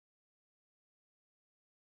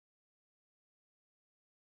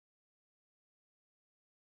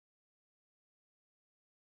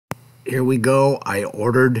Here we go. I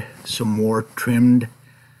ordered some more trimmed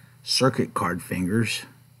circuit card fingers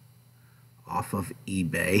off of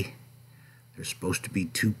eBay. There's supposed to be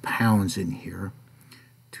 2 pounds in here.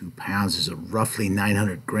 2 pounds is roughly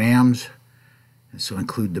 900 grams. And so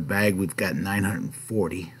include the bag, we've got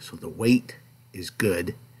 940. So the weight is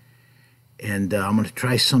good. And I'm going to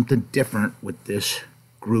try something different with this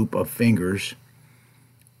group of fingers.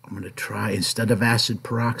 I'm going to try, instead of acid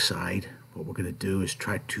peroxide, what we're going to do is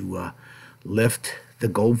try to lift the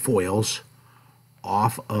gold foils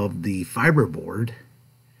off of the fiberboard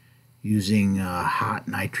using hot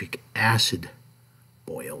nitric acid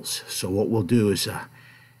boils. So what we'll do is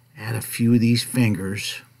add a few of these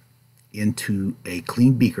fingers into a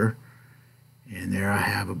clean beaker, and there I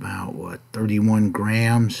have about 31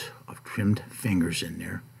 grams of trimmed fingers in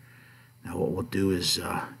there. Now what we'll do is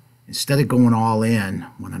instead of going all in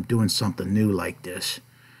when I'm doing something new like this,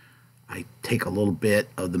 I take a little bit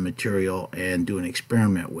of the material and do an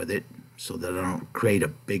experiment with it so that I don't create a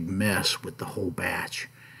big mess with the whole batch.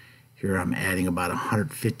 Here I'm adding about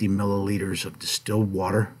 150 milliliters of distilled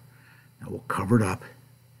water. Now we'll cover it up,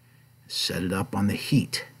 set it up on the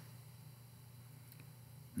heat.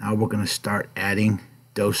 Now we're going to start adding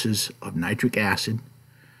doses of nitric acid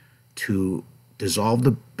to dissolve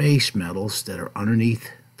the base metals that are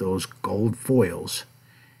underneath those gold foils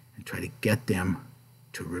and try to get them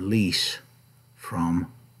to release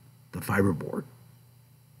from the fiberboard.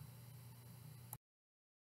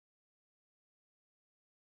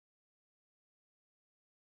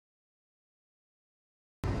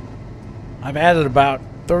 I've added about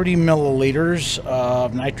 30 milliliters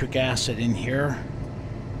of nitric acid in here.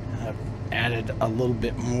 I've added a little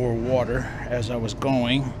bit more water as I was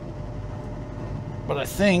going, but I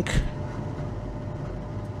think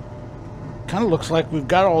kind of looks like we've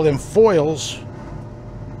got all them foils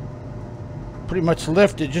pretty much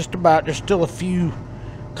lifted, just about. There's still a few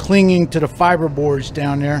clinging to the fiber boards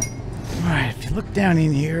down there. All right, if you look down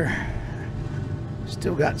in here,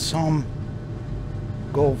 still got some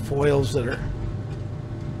gold foils that are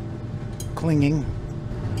clinging.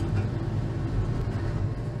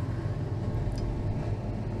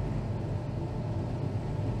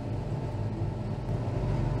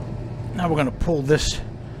 Now we're going to pull this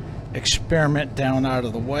experiment down out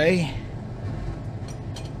of the way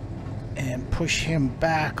and push him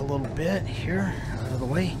back a little bit here out of the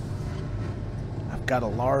way. I've got a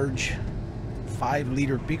large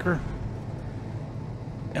 5-liter beaker,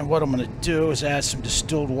 and what I'm going to do is add some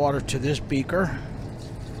distilled water to this beaker.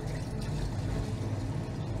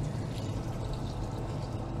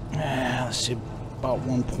 Let's see, about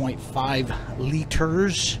 1.5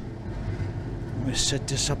 liters. I'm going to set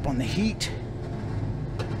this up on the heat.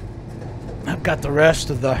 I've got the rest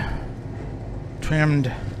of the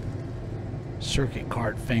trimmed circuit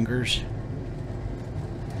card fingers.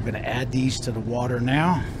 I'm going to add these to the water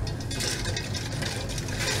now.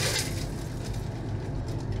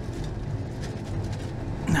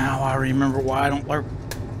 Now I remember why I don't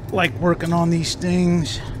like working on these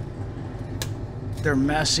things. They're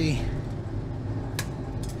messy,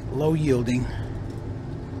 low yielding,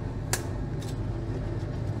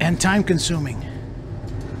 and time consuming.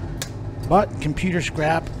 But computer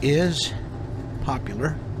scrap is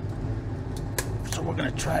popular, so we're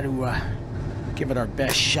going to try to give it our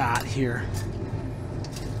best shot here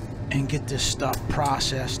and get this stuff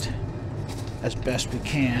processed as best we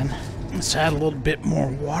can. Let's add a little bit more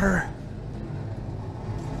water.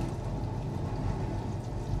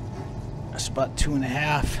 That's about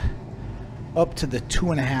 2.5, up to the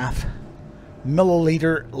 2.5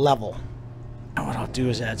 milliliter level. And what I'll do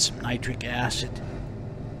is add some nitric acid,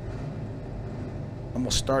 and we'll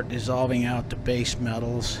start dissolving out the base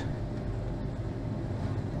metals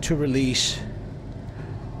to release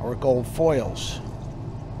our gold foils.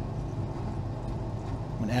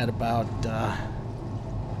 I'm going to add about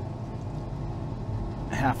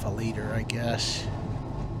half a liter, I guess,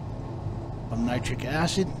 of nitric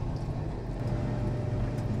acid.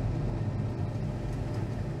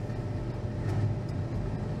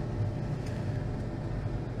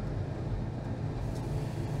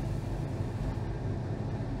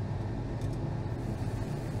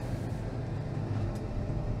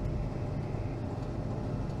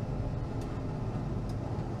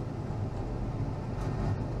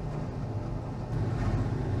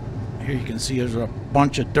 Here you can see there's a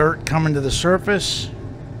bunch of dirt coming to the surface.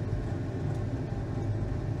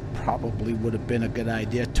 Probably would have been a good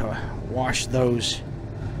idea to wash those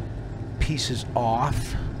pieces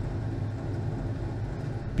off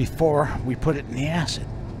before we put it in the acid.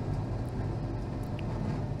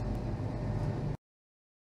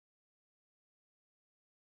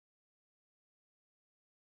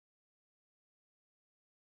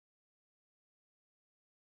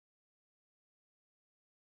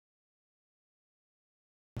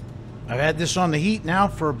 I've had this on the heat now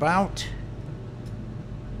for about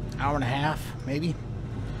an hour and a half, maybe.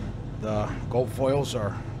 The gold foils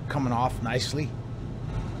are coming off nicely,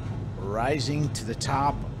 rising to the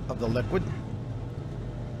top of the liquid.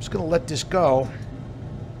 I'm just going to let this go.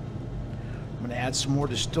 I'm going to add some more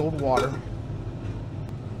distilled water.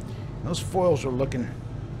 Those foils are looking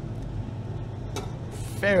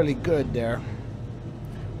fairly good there.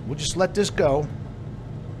 We'll just let this go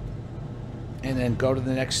and then go to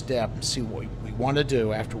the next step and see what we want to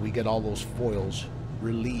do after we get all those foils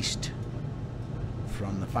released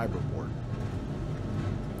from the fiberboard.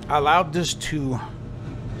 I allowed this to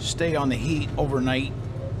stay on the heat overnight,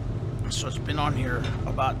 so it's been on here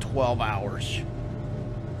about 12 hours.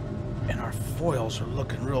 And our foils are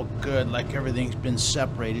looking real good, like everything's been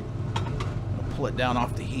separated. I'll pull it down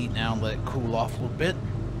off the heat now and let it cool off a little bit.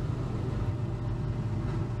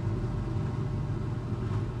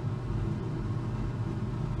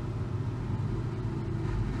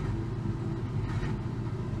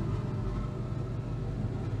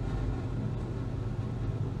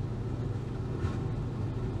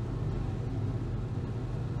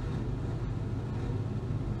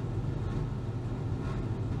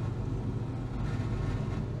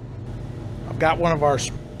 Got one of our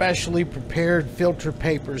specially prepared filter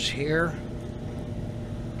papers here.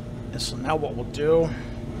 And so now what we'll do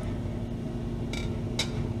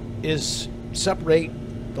is separate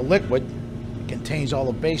the liquid that contains all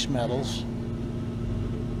the base metals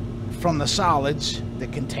from the solids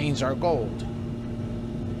that contains our gold.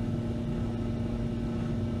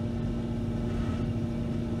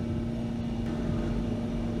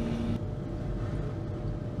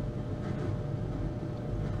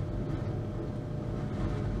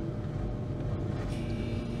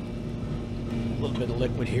 A little bit of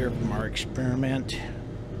liquid here from our experiment.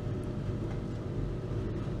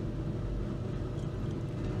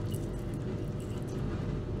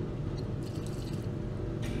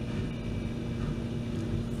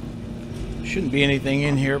 Shouldn't be anything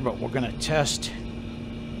in here, but we're going to test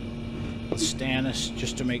with stannous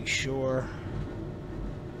just to make sure.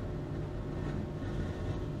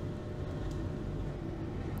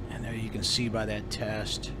 And there you can see by that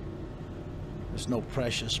test, there's no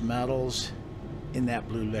precious metals in that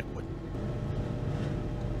blue liquid.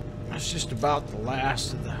 That's just about the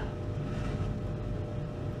last of the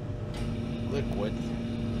liquid.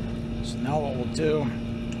 So now what we'll do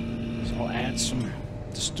is I'll add some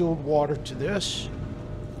distilled water to this,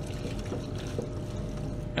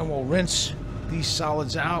 and we'll rinse these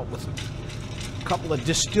solids out with a couple of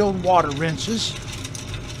distilled water rinses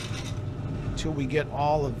until we get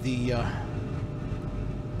all of the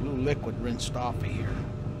blue liquid rinsed off of here.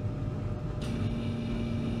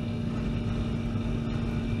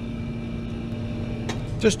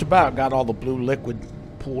 Just about got all the blue liquid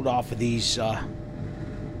pulled off of these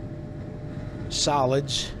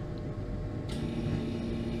solids.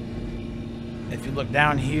 If you look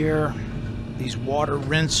down here, these water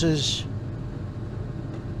rinses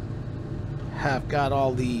have got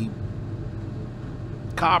all the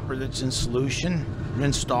copper that's in solution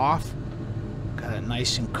rinsed off. Got it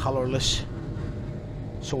nice and colorless.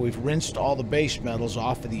 So we've rinsed all the base metals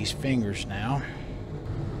off of these fingers now.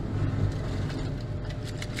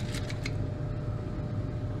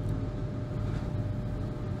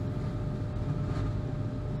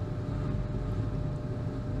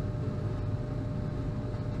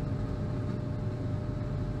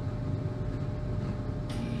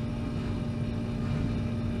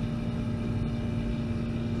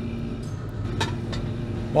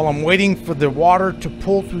 While I'm waiting for the water to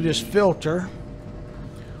pull through this filter,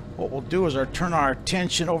 what we'll do is turn our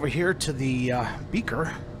attention over here to the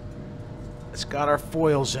beaker. It's got our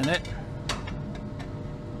foils in it,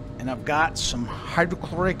 and I've got some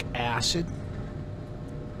hydrochloric acid,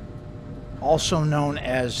 also known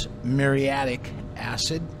as muriatic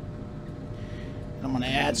acid. And I'm going to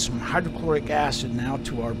add some hydrochloric acid now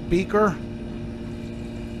to our beaker.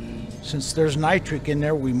 Since there's nitric in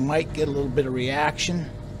there, we might get a little bit of reaction.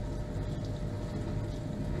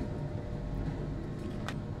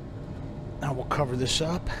 Now we'll cover this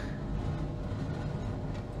up.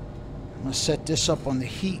 I'm going to set this up on the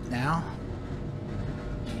heat now.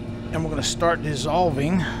 And we're going to start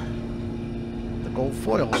dissolving the gold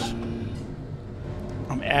foils.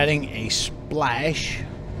 I'm adding a splash,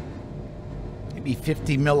 maybe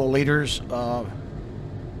 50 milliliters of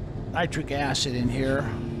nitric acid in here.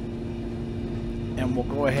 And we'll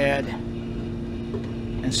go ahead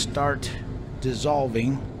and start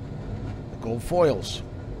dissolving the gold foils.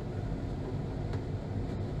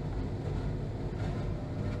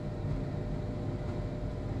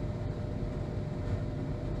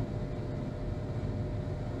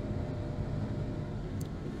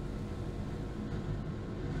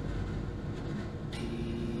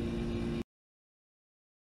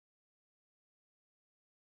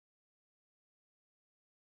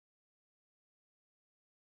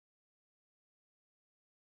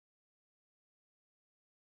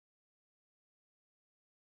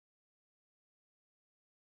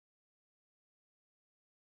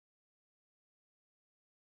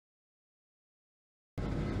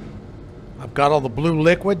 I've got all the blue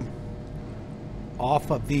liquid off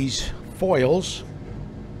of these foils.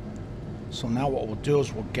 So now what we'll do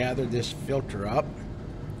is we'll gather this filter up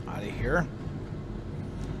out of here.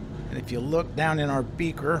 And if you look down in our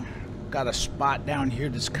beaker, got a spot down here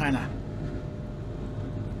that's kind of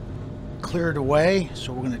cleared away.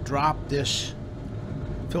 So we're going to drop this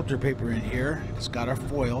filter paper in here. It's got our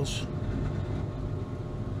foils.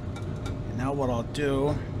 And now what I'll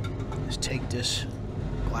do is take this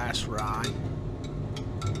glass rod,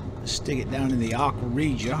 stick it down in the aqua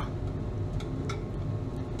regia,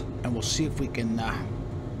 and we'll see if we can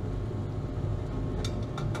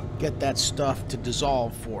get that stuff to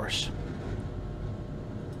dissolve for us.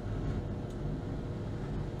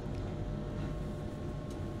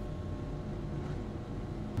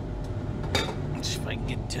 Let's see if I can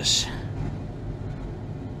get this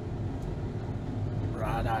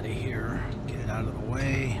rod out of here, get it out of the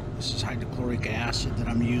way. This is hydrochloric acid that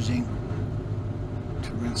I'm using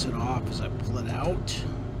to rinse it off as I pull it out.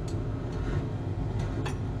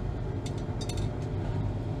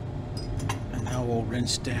 And now we'll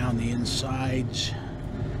rinse down the insides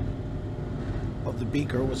of the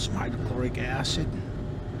beaker with some hydrochloric acid.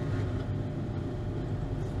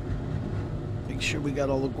 Make sure we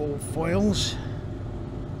got all the gold foils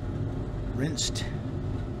rinsed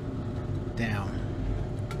down.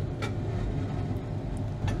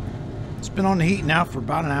 It's been on the heat now for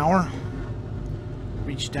about an hour.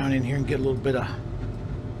 Reach down in here and get a little bit of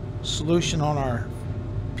solution on our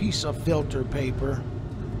piece of filter paper.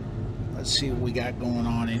 Let's see what we got going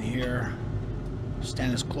on in here.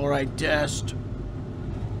 Stannous chloride test.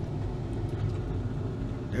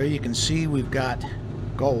 There you can see we've got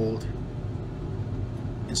gold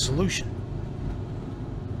in solution.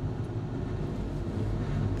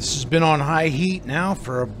 This has been on high heat now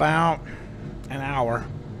for about an hour.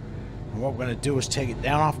 And what we're going to do is take it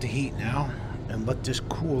down off the heat now and let this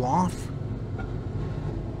cool off.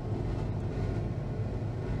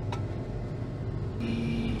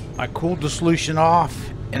 I cooled the solution off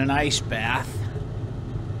in an ice bath.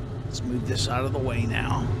 Let's move this out of the way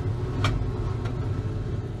now.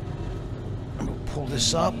 And we'll pull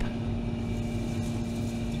this up.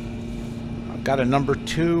 I've got a number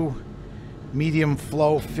 2 medium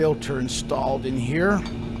flow filter installed in here.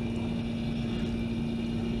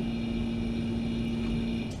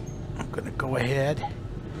 I'm going to go ahead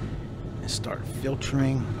and start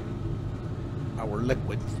filtering our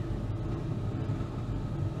liquid.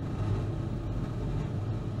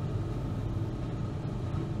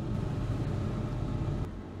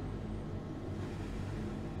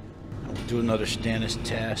 I'll do another Stannous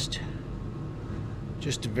test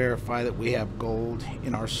just to verify that we have gold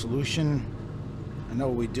in our solution. I know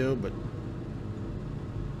we do, but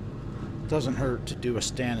it doesn't hurt to do a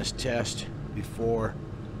Stannous test before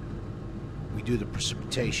we do the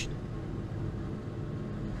precipitation.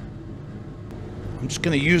 I'm just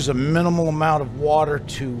going to use a minimal amount of water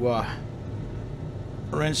to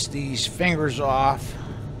rinse these fingers off.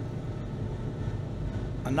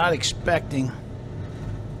 I'm not expecting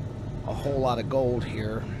a whole lot of gold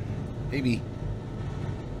here. Maybe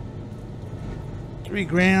 3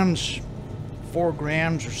 grams, 4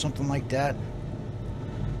 grams or something like that.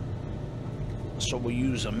 So we'll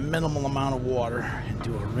use a minimal amount of water and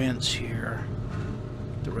do a rinse here.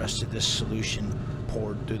 The rest of this solution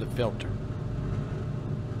poured through the filter.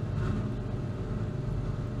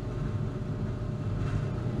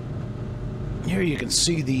 Here you can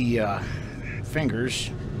see the fingers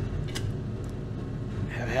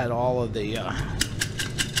have had all of the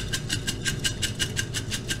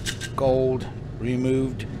gold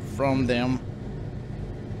removed from them.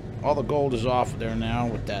 All the gold is off of there now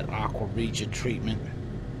with that aqua regia treatment.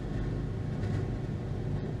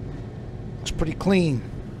 It's pretty clean,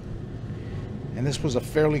 and this was a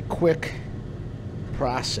fairly quick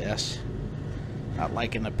process, not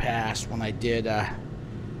like in the past when I did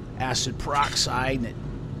acid peroxide and it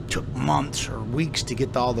took months or weeks to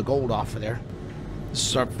get all the gold off of there. This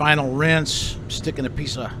is our final rinse. I'm sticking a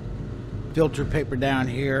piece of filter paper down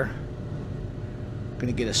here.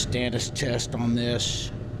 Gonna get a Stannous test on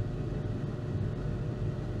this.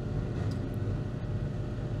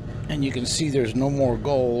 And you can see there's no more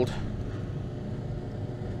gold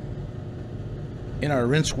in our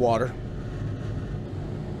rinse water.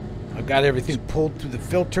 I've got everything pulled through the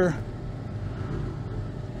filter.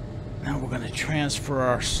 Now we're going to transfer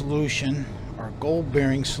our solution, our gold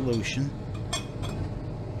bearing solution,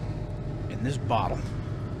 in this bottle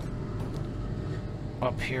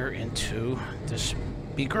up here into this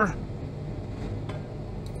beaker.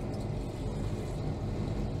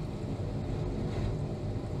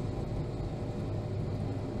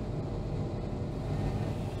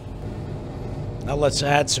 Now let's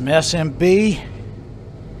add some SMB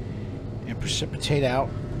and precipitate out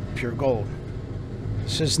pure gold.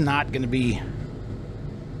 This is not going to be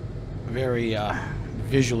very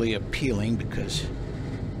visually appealing because,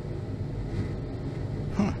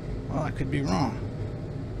 well, I could be wrong.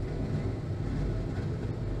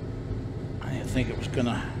 I didn't think it was going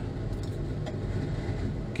to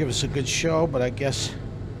give us a good show, but I guess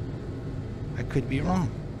I could be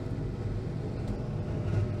wrong.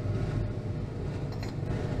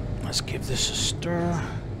 Let's give this a stir.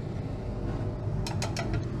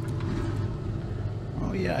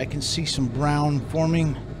 Oh yeah, I can see some brown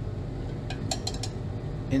forming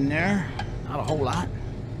in there. Not a whole lot.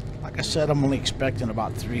 Like I said, I'm only expecting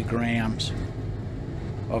about 3 grams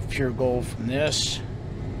of pure gold from this.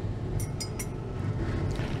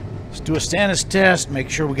 Let's do a Stannis test, make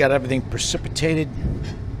sure we got everything precipitated.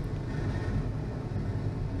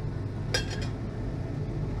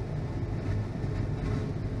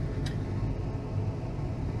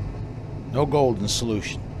 No gold in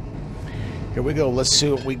solution. Here we go. Let's see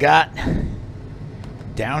what we got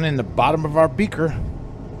down in the bottom of our beaker.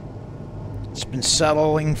 It's been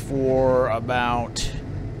settling for about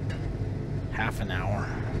half an hour.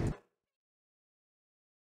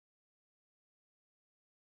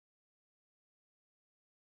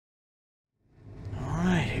 All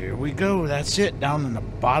right, here we go. That's it, down in the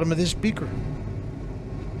bottom of this beaker.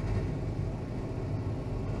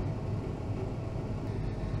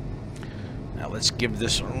 Now let's give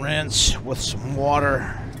this a rinse with some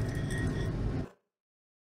water.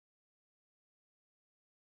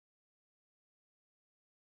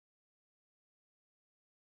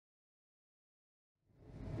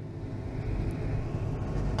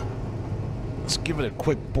 Let's give it a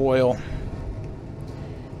quick boil.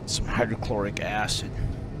 Some hydrochloric acid.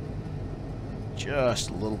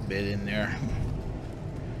 Just a little bit in there.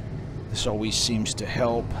 This always seems to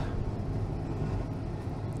help.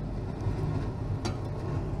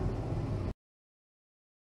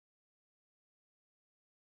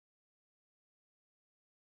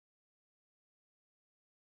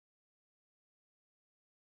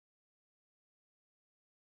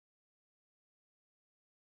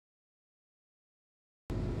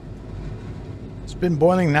 It's been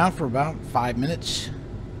boiling now for about 5 minutes.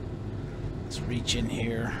 Let's reach in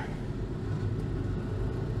here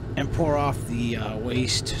and pour off the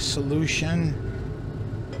waste solution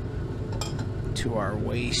to our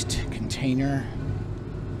waste container.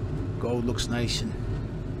 Gold looks nice and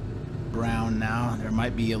brown now. There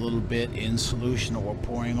might be a little bit in solution that we're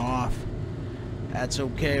pouring off. That's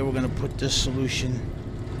okay. We're going to put this solution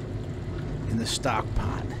in the stock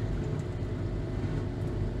pot.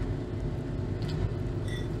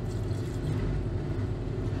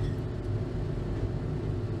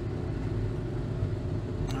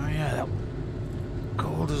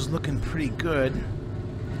 Is looking pretty good.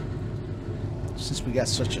 Since we got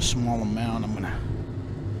such a small amount, I'm gonna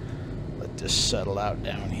let this settle out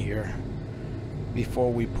down here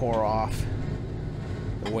before we pour off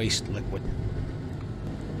the waste liquid.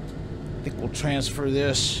 I think we'll transfer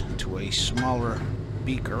this to a smaller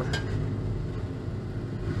beaker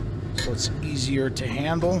so it's easier to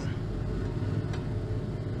handle.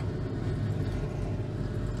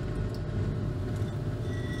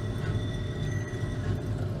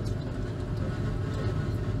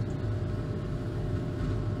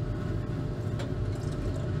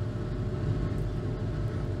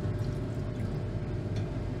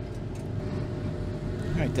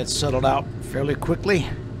 Alright, that settled out fairly quickly.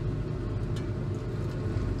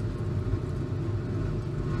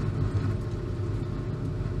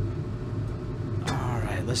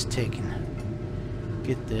 Alright, let's take and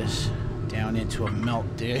get this down into a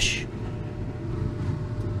melt dish.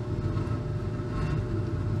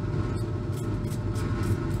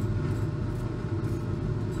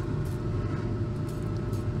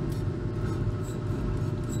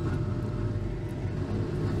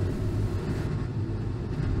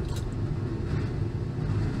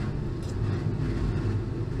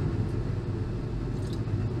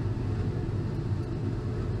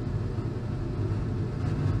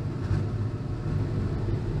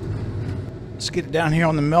 Let's get it down here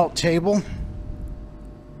on the melt table.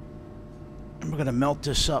 And we're going to melt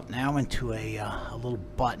this up now into a little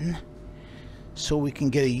button so we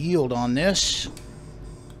can get a yield on this.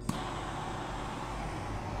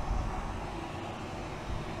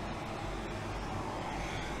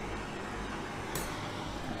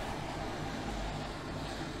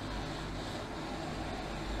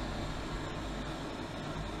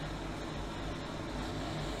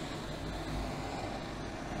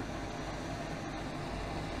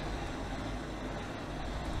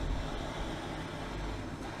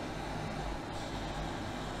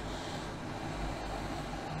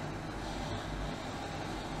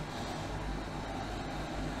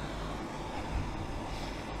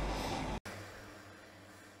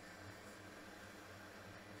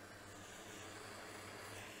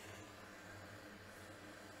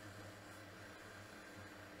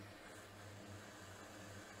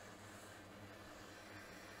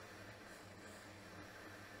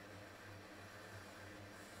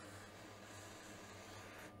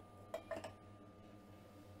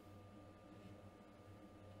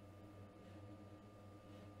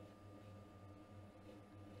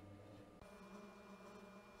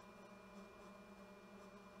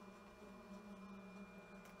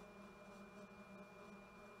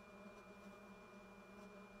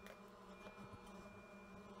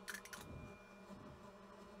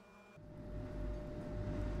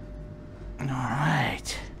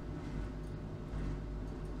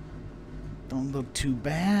 look too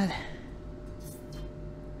bad.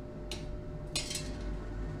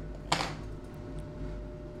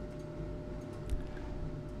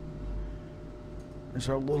 There's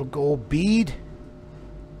our little gold bead.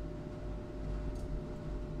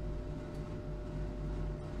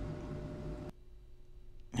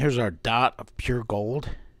 Here's our dot of pure gold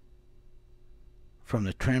from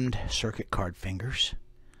the trimmed circuit card fingers.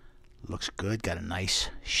 Looks good. Got a nice,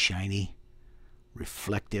 shiny,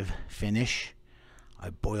 reflective finish. I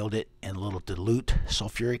boiled it in a little dilute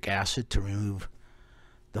sulfuric acid to remove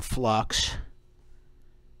the flux.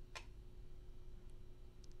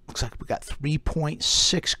 Looks like we got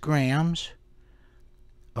 3.6 grams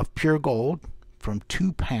of pure gold from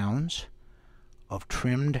 2 pounds of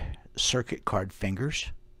trimmed circuit card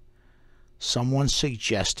fingers. Someone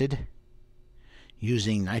suggested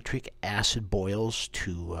using nitric acid boils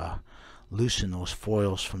to loosen those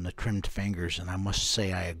foils from the trimmed fingers, and I must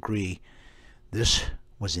say I agree. This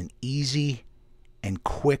was an easy and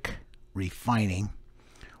quick refining.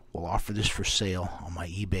 We'll offer this for sale on my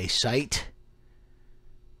eBay site.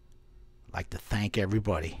 I'd like to thank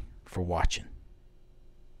everybody for watching.